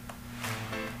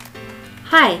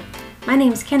Hi, my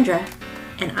name's Kendra,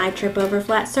 and I trip over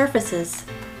flat surfaces,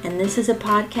 and this is a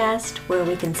podcast where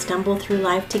we can stumble through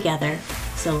life together,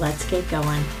 so let's get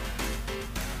going.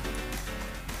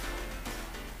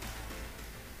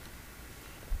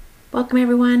 Welcome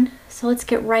everyone, so let's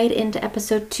get right into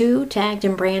episode 2, tagged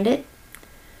and branded.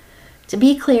 To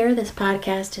be clear, this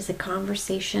podcast is a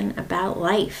conversation about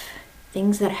life,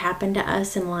 things that happen to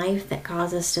us in life that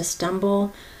cause us to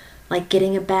stumble, like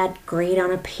getting a bad grade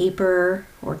on a paper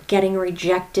or getting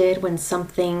rejected when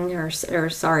someone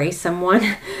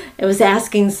it was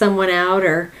asking someone out,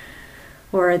 or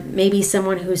maybe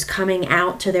someone who's coming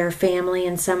out to their family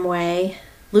in some way,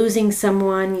 losing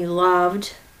someone you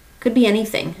loved. Could be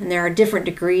anything, and there are different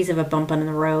degrees of a bump on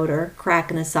the road or crack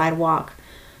in the sidewalk.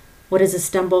 What is a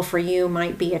stumble for you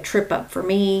might be a trip up for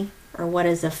me, or what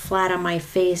is a flat on my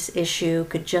face issue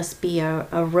could just be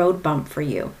a road bump for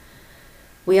you.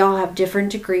 We all have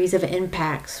different degrees of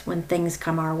impacts when things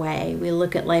come our way. We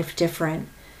look at life different,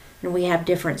 and we have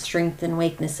different strengths and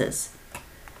weaknesses.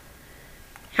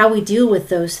 How we deal with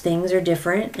those things are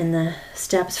different, and the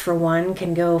steps for one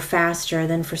can go faster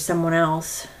than for someone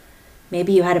else.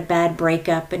 Maybe you had a bad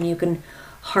breakup and you can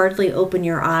hardly open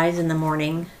your eyes in the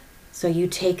morning, so you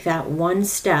take that one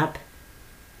step,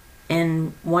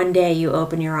 and one day you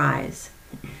open your eyes.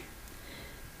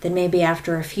 Then maybe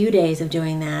after a few days of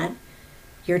doing that,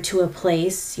 you're to a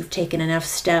place, you've taken enough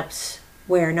steps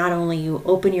where not only you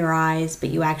open your eyes, but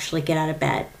you actually get out of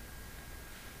bed.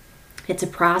 It's a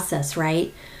process,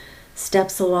 right?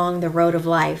 Steps along the road of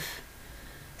life.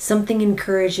 Something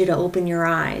encouraged you to open your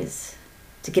eyes,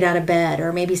 to get out of bed,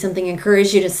 or maybe something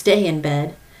encouraged you to stay in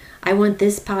bed. I want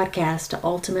this podcast to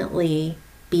ultimately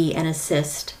be an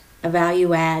assist, a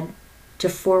value add to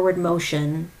forward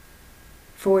motion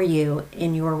for you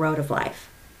in your road of life.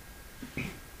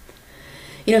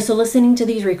 So listening to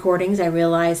these recordings, I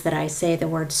realize that I say the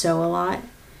word so a lot.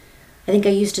 I think I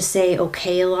used to say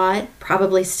okay a lot,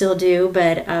 probably still do,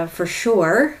 but for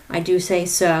sure I do say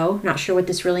so. Not sure what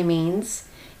this really means.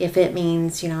 If it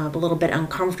means, a little bit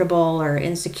uncomfortable or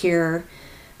insecure,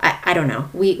 I don't know.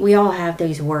 We all have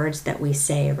these words that we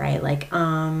say, right? Like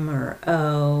or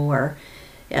oh, or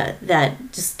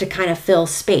that just to kind of fill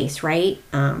space, right?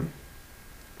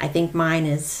 I think mine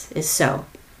is so.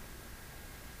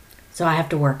 So I have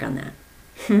to work on that.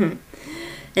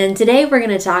 And today we're going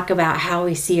to talk about how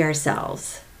we see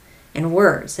ourselves and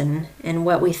words and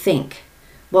what we think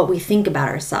about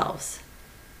ourselves.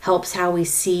 Helps how we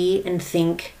see and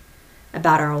think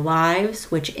about our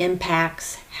lives, which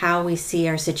impacts how we see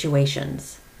our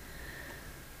situations.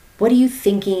 What are you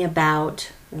thinking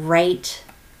about right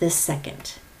this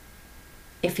second?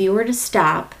 If you were to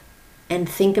stop and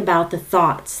think about the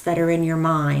thoughts that are in your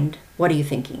mind, what are you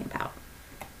thinking about?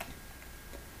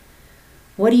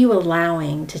 What are you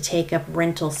allowing to take up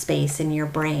rental space in your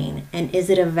brain, and is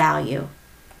it of value?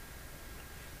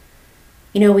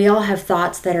 We all have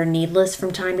thoughts that are needless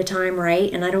from time to time,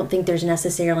 right? And I don't think there's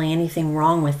necessarily anything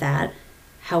wrong with that.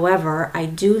 However, I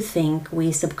do think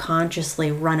we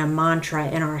subconsciously run a mantra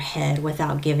in our head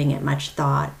without giving it much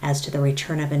thought as to the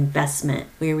return of investment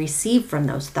we receive from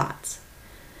those thoughts.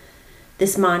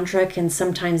 This mantra can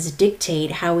sometimes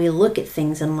dictate how we look at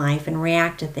things in life and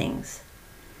react to things.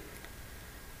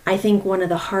 I think one of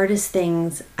the hardest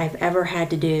things I've ever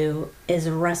had to do is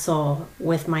wrestle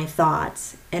with my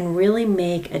thoughts and really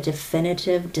make a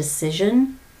definitive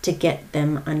decision to get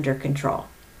them under control.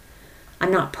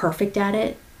 I'm not perfect at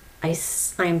it. I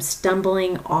am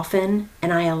stumbling often,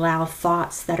 and I allow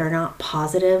thoughts that are not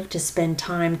positive to spend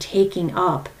time taking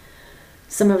up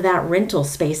some of that rental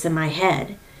space in my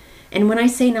head. And when I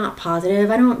say not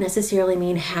positive, I don't necessarily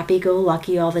mean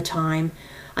happy-go-lucky all the time.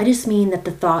 I just mean that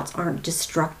the thoughts aren't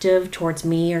destructive towards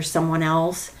me or someone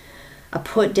else. A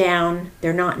put down,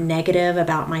 they're not negative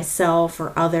about myself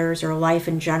or others or life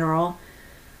in general.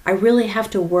 I really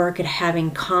have to work at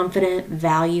having confident,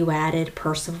 value-added,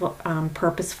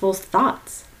 purposeful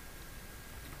thoughts.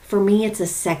 For me, it's a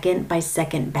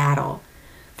second-by-second battle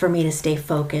for me to stay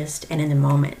focused and in the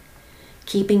moment,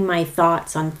 keeping my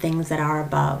thoughts on things that are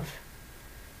above.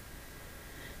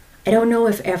 I don't know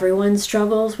if everyone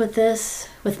struggles with this,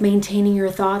 with maintaining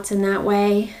your thoughts in that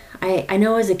way. I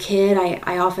know as a kid,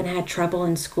 I often had trouble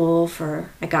in school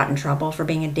I got in trouble for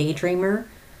being a daydreamer.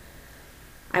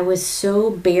 I was so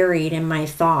buried in my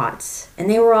thoughts, and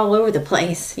they were all over the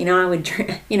place. I would,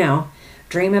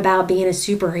 dream about being a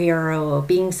superhero,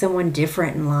 being someone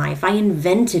different in life. I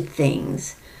invented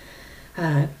things,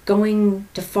 going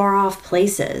to far off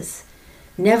places.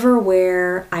 Never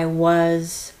where I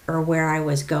was or where I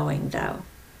was going, though.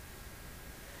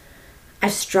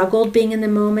 I've struggled being in the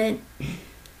moment,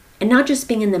 And not just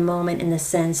being in the moment in the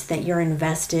sense that you're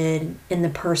invested in the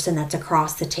person that's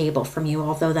across the table from you,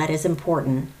 although that is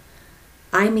important.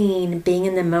 I mean being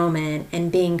in the moment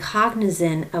and being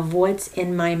cognizant of what's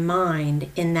in my mind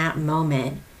in that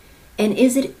moment. And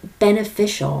is it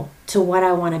beneficial to what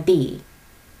I want to be,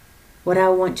 what I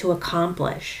want to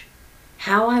accomplish,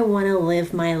 how I want to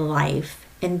live my life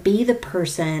and be the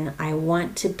person I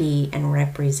want to be and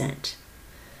represent?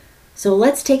 So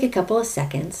let's take a couple of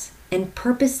seconds and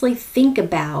purposely think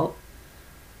about,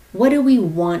 what do we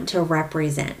want to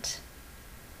represent?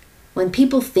 When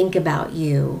people think about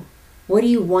you, what do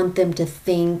you want them to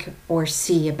think or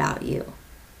see about you?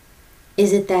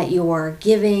 Is it that you're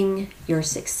giving, you're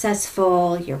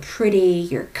successful, you're pretty,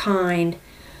 you're kind?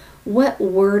 What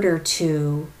word or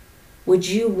two would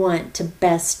you want to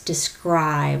best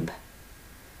describe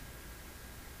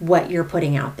what you're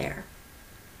putting out there?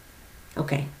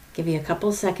 Okay, give you a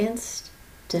couple seconds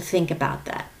to think about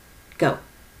that. Go.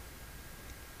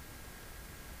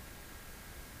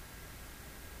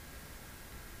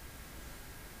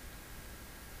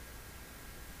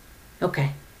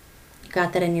 Okay, you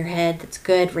got that in your head. That's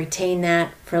good. Retain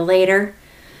that for later.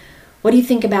 What do you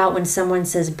think about when someone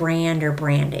says brand or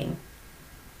branding?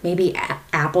 Maybe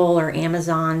Apple or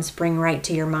Amazon spring right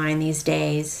to your mind these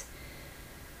days.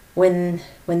 When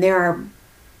there are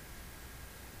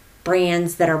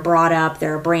brands that are brought up,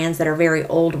 there are brands that are very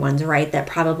old ones, right? That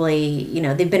probably,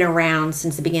 they've been around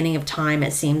since the beginning of time,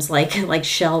 it seems like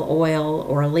Shell Oil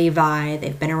or Levi.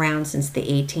 They've been around since the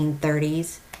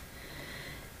 1830s.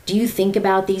 Do you think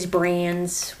about these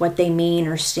brands, what they mean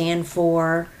or stand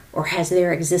for, or has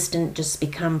their existence just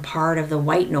become part of the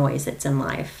white noise that's in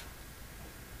life?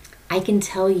 I can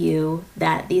tell you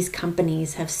that these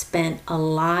companies have spent a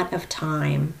lot of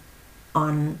time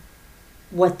on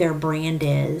what their brand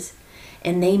is,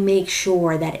 and they make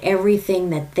sure that everything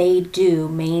that they do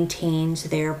maintains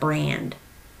their brand.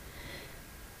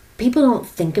 People don't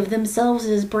think of themselves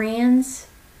as brands.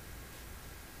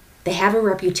 They have a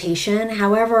reputation.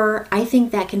 However, I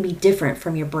think that can be different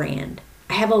from your brand.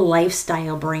 I have a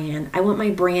lifestyle brand. I want my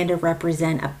brand to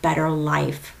represent a better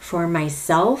life for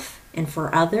myself and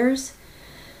for others,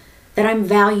 that I'm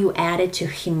value added to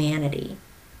humanity.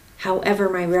 However,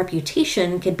 my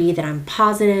reputation could be that I'm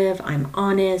positive, I'm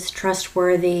honest,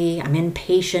 trustworthy, I'm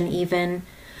impatient even.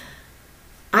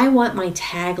 I want my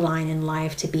tagline in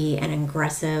life to be an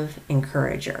aggressive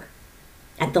encourager.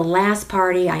 At the last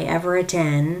party I ever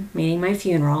attend, meaning my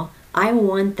funeral, I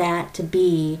want that to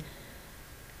be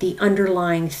the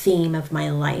underlying theme of my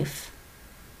life.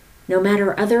 No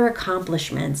matter other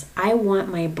accomplishments, I want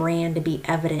my brand to be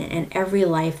evident in every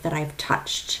life that I've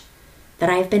touched, that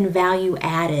I've been value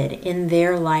added in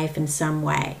their life in some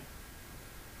way.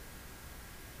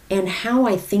 And how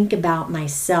I think about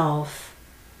myself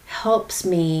helps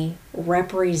me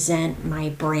represent my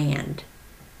brand,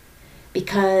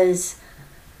 because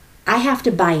I have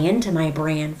to buy into my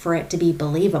brand for it to be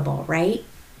believable, right?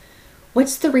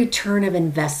 What's the return of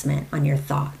investment on your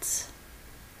thoughts?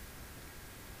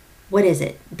 What is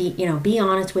it? Be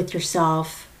honest with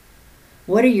yourself.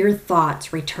 What are your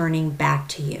thoughts returning back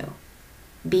to you?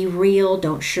 Be real,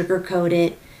 don't sugarcoat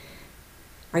it.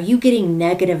 Are you getting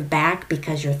negative back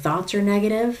because your thoughts are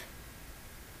negative?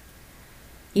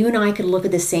 You and I could look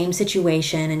at the same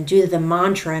situation and do the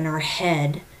mantra in our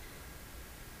head,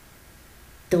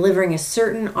 delivering a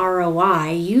certain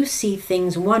ROI. You see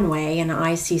things one way and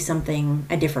I see something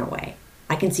a different way.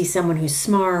 I can see someone who's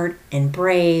smart and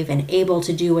brave and able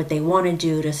to do what they want to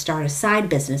do to start a side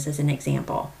business, as an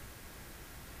example.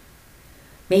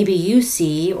 Maybe you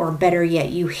see, or better yet,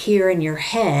 you hear in your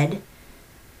head,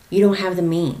 you don't have the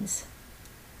means.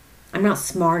 I'm not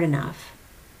smart enough.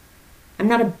 I'm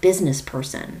not a business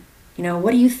person.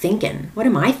 What are you thinking? What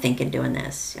am I thinking doing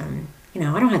this? I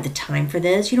don't have the time for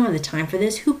this. You don't have the time for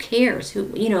this. Who cares?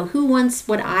 Who wants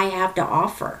what I have to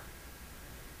offer?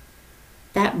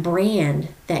 That brand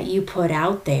that you put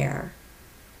out there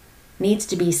needs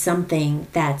to be something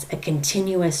that's a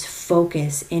continuous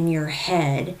focus in your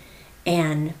head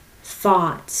and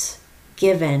thoughts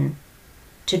given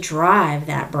to drive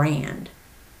that brand.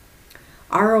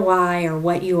 ROI, or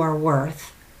what you are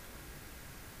worth.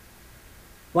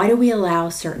 Why do we allow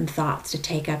certain thoughts to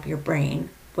take up your brain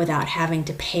without having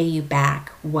to pay you back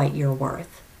what you're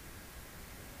worth?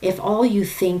 If all you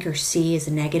think or see is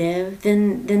negative,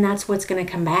 then that's what's going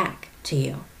to come back to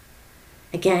you.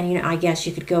 Again, I guess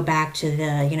you could go back to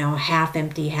the, half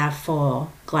empty, half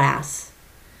full glass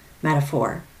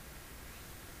metaphor.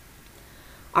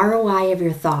 ROI of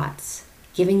your thoughts,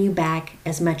 giving you back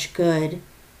as much good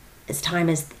as time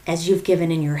as you've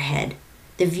given in your head.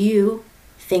 The view,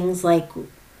 things like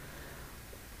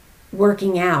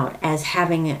working out as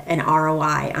having an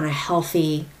ROI on a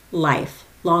healthy life,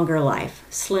 longer life,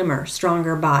 slimmer,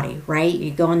 stronger body, right?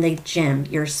 You go in the gym,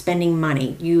 you're spending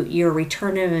money. Your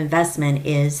return of investment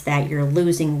is that you're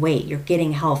losing weight, you're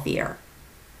getting healthier,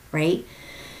 right?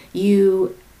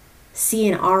 You see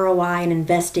an ROI in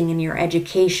investing in your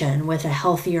education with a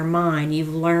healthier mind.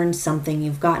 You've learned something,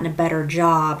 you've gotten a better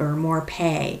job or more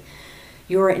pay.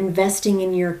 You're investing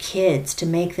in your kids to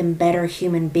make them better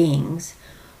human beings.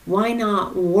 Why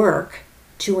not work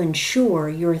to ensure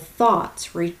your thoughts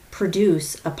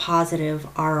produce a positive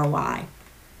ROI?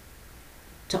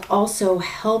 To also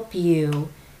help you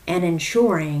and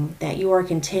ensuring that you are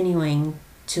continuing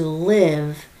to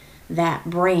live that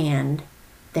brand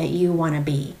that you want to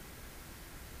be.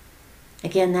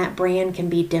 Again, that brand can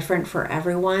be different for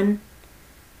everyone.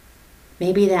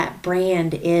 Maybe that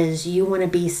brand is you want to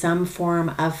be some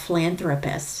form of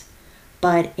philanthropist,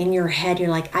 but in your head you're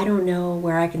like, I don't know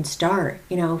where I can start.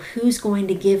 Who's going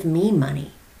to give me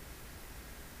money?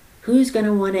 Who's going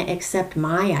to want to accept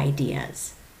my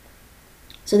ideas?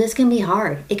 So this can be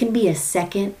hard. It can be a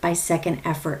second by second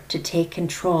effort to take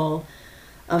control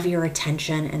of your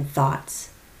attention and thoughts.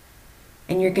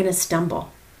 And you're going to stumble.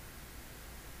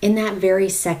 In that very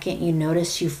second you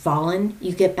notice you've fallen,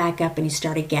 you get back up and you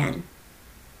start again.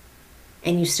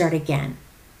 And you start again.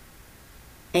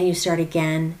 And you start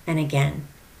again and again.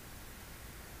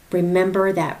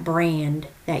 Remember that brand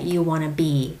that you want to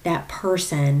be, that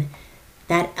person,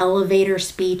 that elevator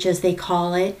speech as they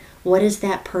call it. What is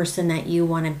that person that you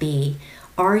want to be?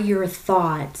 Are your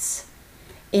thoughts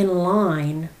in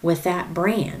line with that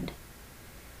brand?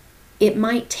 It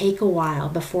might take a while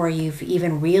before you've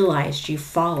even realized you've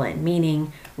fallen,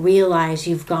 meaning realize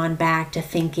you've gone back to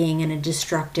thinking in a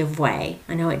destructive way.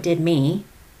 I know it did me.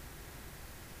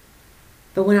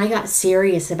 But when I got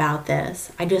serious about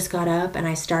this, I just got up and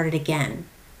I started again.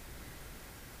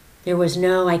 There was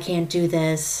no, I can't do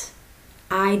this.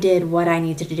 I did what I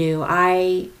needed to do.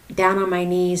 I, down on my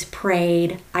knees,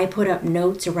 prayed. I put up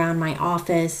notes around my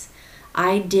office.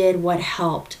 I did what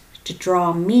helped to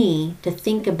draw me to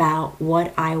think about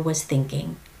what I was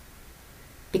thinking.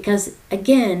 Because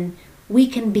again, we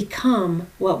can become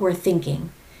what we're thinking.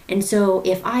 And so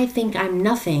if I think I'm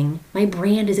nothing, my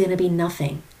brand is going to be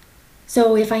nothing.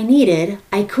 So if I needed,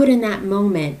 I could in that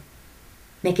moment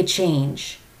make a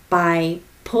change by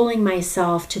pulling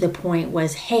myself to the point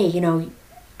was, hey,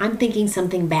 I'm thinking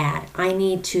something bad. I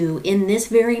need to, in this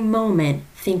very moment,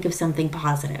 think of something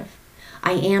positive.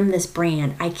 I am this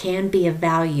brand. I can be of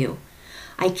value.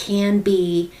 I can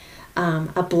be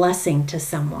a blessing to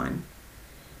someone.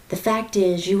 The fact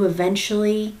is, you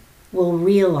eventually will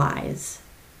realize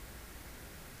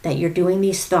that you're doing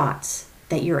these thoughts,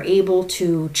 that you're able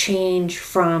to change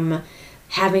from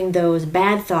having those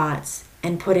bad thoughts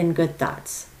and put in good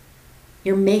thoughts.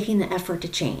 You're making the effort to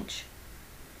change.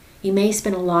 You may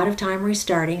spend a lot of time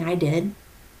restarting. I did.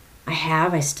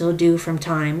 I still do from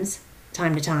time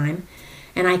to time.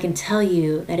 And I can tell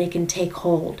you that it can take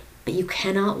hold. But you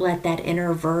cannot let that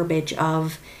inner verbiage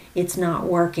of it's not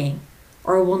working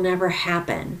or it will never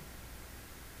happen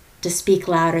to speak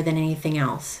louder than anything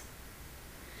else.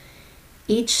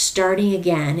 Each starting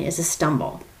again is a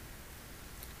stumble.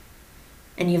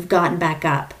 And you've gotten back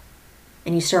up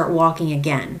and you start walking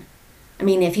again.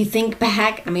 If you think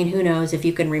back, who knows if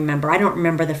you can remember. I don't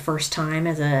remember the first time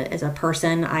as a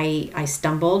person I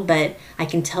stumbled, but I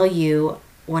can tell you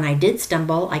when I did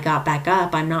stumble, I got back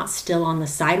up. I'm not still on the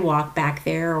sidewalk back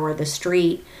there or the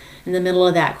street in the middle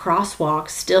of that crosswalk,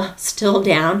 still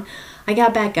down. I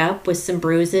got back up with some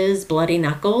bruises, bloody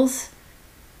knuckles.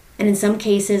 And in some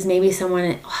cases, maybe someone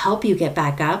will help you get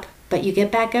back up, but you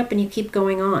get back up and you keep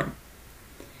going on.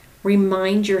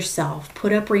 Remind yourself,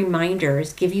 put up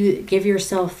reminders, give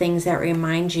yourself things that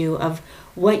remind you of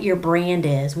what your brand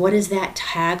is. What is that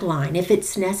tagline? If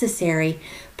it's necessary,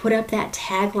 put up that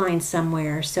tagline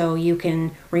somewhere so you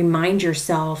can remind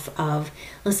yourself of,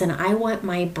 listen, I want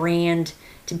my brand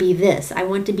to be this. I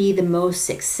want to be the most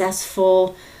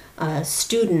successful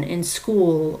student in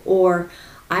school, or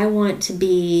I want to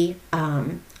be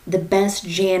the best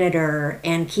janitor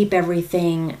and keep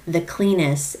everything the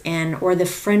cleanest or the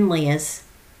friendliest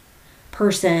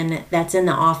person that's in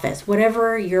the office.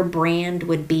 Whatever your brand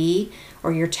would be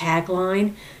or your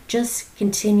tagline, just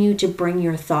continue to bring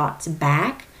your thoughts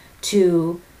back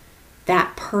to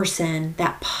that person,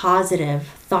 that positive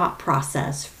thought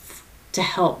process to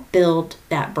help build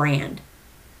that brand.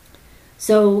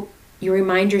 So you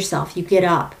remind yourself, you get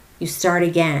up, you start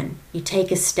again, you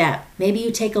take a step. Maybe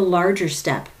you take a larger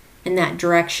step in that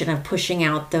direction of pushing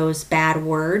out those bad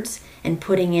words and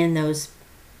putting in those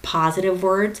positive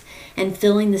words and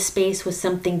filling the space with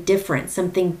something different,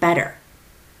 something better.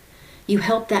 You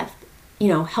help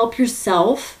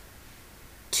yourself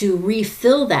to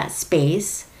refill that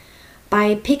space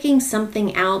by picking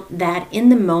something out that in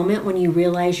the moment when you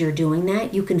realize you're doing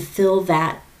that, you can fill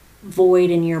that void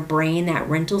in your brain, that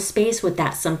rental space, with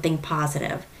that something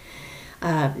positive.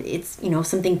 It's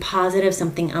something positive,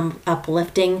 something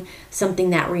uplifting, something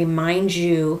that reminds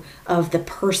you of the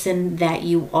person that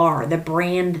you are, the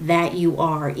brand that you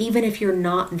are. Even if you're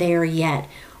not there yet,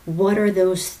 what are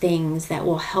those things that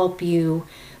will help you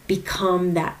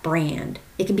become that brand?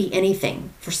 It can be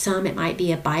anything. For some, it might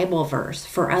be a Bible verse.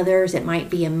 For others, it might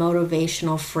be a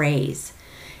motivational phrase,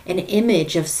 an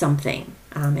image of something,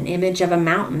 an image of a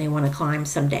mountain they want to climb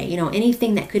someday.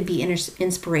 Anything that could be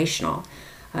inspirational.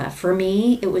 For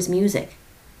me, it was music.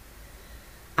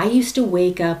 I used to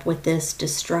wake up with this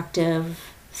destructive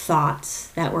thoughts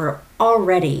that were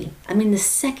already, the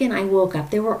second I woke up,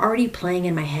 they were already playing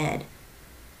in my head.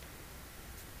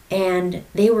 And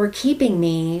they were keeping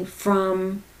me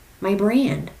from my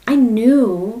brand. I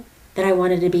knew that I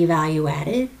wanted to be value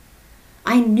added.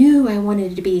 I knew I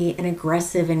wanted to be an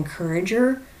aggressive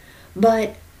encourager,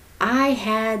 but I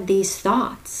had these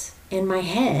thoughts in my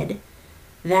head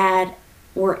that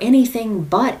were anything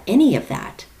but any of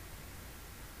that.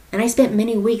 And I spent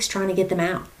many weeks trying to get them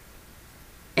out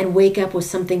and wake up with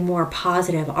something more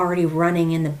positive already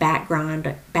running in the background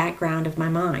of my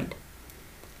mind.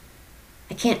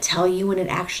 I can't tell you when it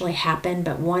actually happened,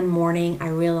 but one morning I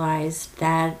realized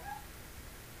that,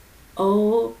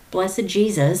 oh, blessed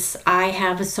Jesus, I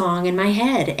have a song in my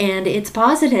head and it's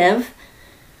positive.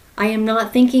 I am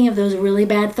not thinking of those really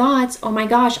bad thoughts. Oh my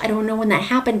gosh, I don't know when that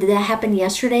happened. Did that happen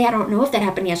yesterday? I don't know if that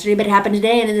happened yesterday, but it happened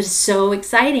today, and it is so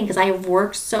exciting because I have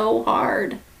worked so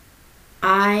hard.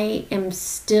 I am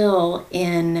still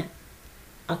in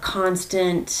a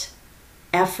constant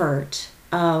effort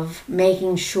of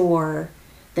making sure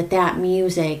that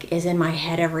music is in my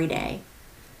head every day.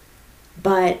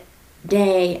 But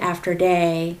day after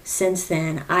day since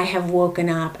then, I have woken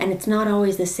up, and it's not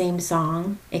always the same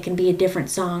song. It can be a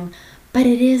different song, but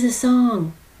it is a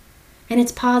song, and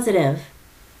it's positive.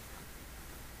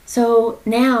 So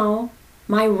now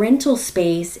my rental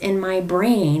space in my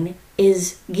brain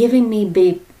is giving me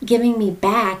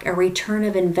back a return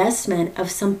of investment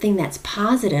of something that's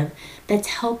positive, that's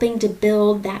helping to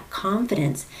build that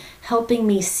confidence, helping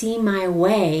me see my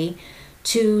way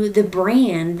to the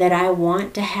brand that I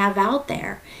want to have out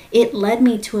there. It led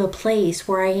me to a place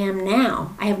where I am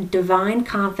now. I have divine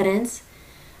confidence,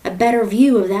 a better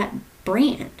view of that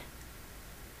brand.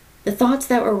 The thoughts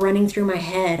that were running through my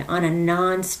head on a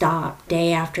non-stop,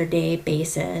 day after day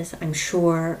basis, I'm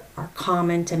sure are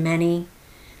common to many.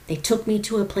 They took me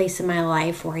to a place in my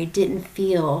life where I didn't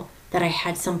feel that I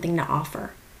had something to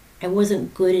offer. I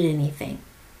wasn't good at anything.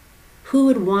 Who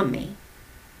would want me?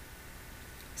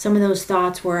 Some of those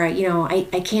thoughts were,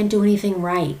 I can't do anything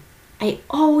right. I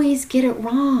always get it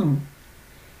wrong.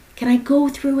 Can I go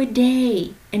through a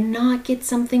day and not get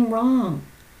something wrong?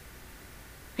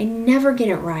 I never get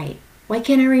it right. Why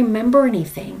can't I remember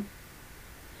anything?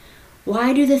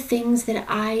 Why do the things that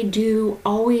I do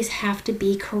always have to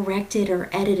be corrected or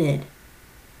edited?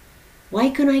 Why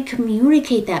couldn't I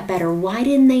communicate that better? Why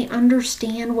didn't they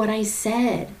understand what I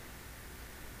said?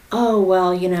 Oh,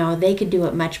 well, they could do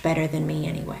it much better than me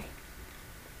anyway.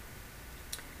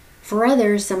 For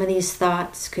others, some of these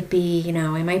thoughts could be,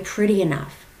 am I pretty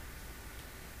enough?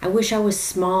 I wish I was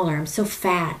smaller. I'm so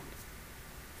fat.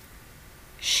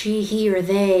 She, he, or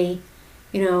they,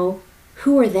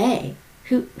 who are they?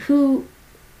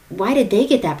 Why did they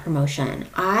get that promotion?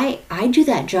 I do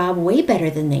that job way better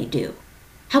than they do.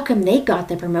 How come they got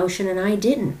the promotion and I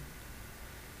didn't?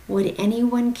 Would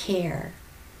anyone care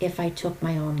if I took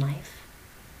my own life?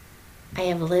 I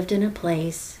have lived in a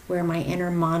place where my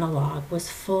inner monologue was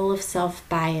full of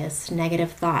self-bias,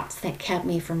 negative thoughts that kept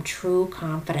me from true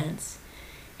confidence.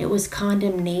 It was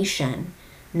condemnation,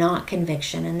 not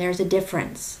conviction, and there's a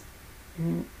difference.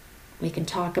 And we can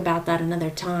talk about that another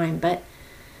time, but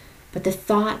the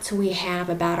thoughts we have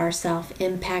about ourselves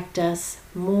impact us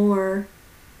more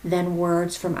than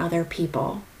words from other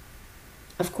people.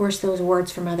 Of course, those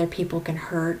words from other people can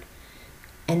hurt,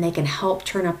 and they can help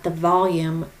turn up the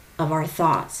volume of our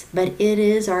thoughts. But it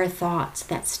is our thoughts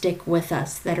that stick with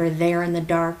us, that are there in the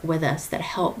dark with us, that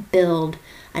help build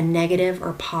a negative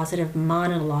or positive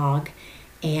monologue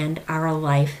and our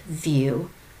life view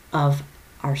of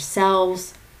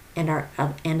ourselves and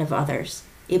of others.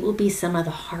 It will be some of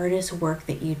the hardest work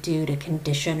that you do to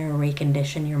condition or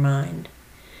recondition your mind.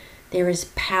 There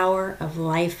is power of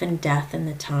life and death in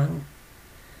the tongue.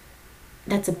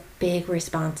 That's a big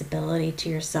responsibility to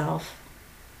yourself.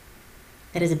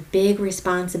 That is a big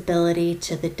responsibility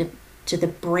to the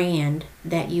brand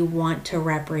that you want to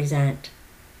represent.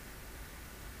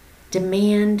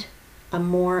 Demand a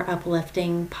more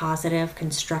uplifting, positive,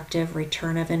 constructive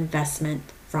return of investment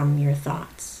from your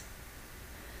thoughts.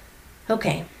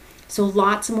 Okay, so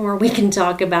lots more we can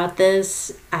talk about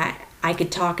this. I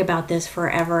could talk about this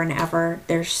forever and ever.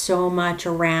 There's so much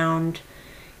around,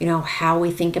 how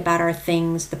we think about our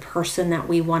things, the person that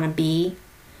we want to be.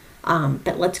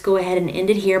 But let's go ahead and end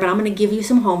it here. But I'm going to give you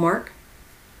some homework.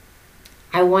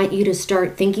 I want you to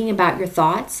start thinking about your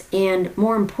thoughts, and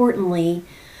more importantly,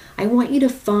 I want you to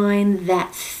find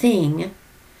that thing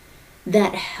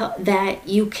that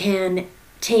you can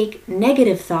take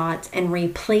negative thoughts and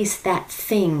replace that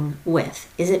thing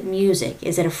with. Is it music?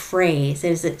 Is it a phrase?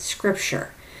 Is it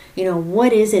scripture?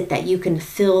 What is it that you can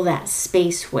fill that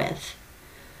space with?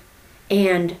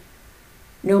 And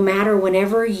no matter,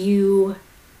 whenever you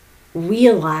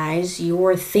realize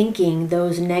you're thinking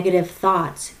those negative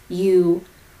thoughts, you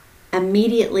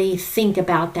immediately think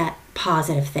about that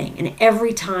positive thing. And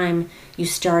every time you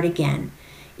start again,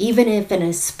 even if in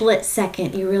a split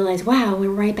second you realize, wow, we're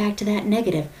right back to that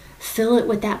negative, fill it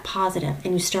with that positive,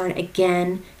 and you start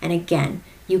again and again.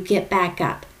 You get back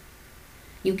up.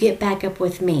 You get back up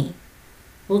with me.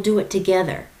 We'll do it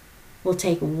together. We'll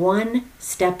take one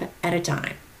step at a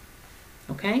time.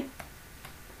 Okay?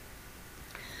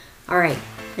 All right.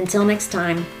 Until next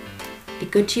time, be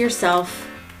good to yourself,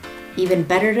 even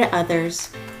better to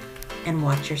others, and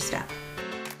watch your step.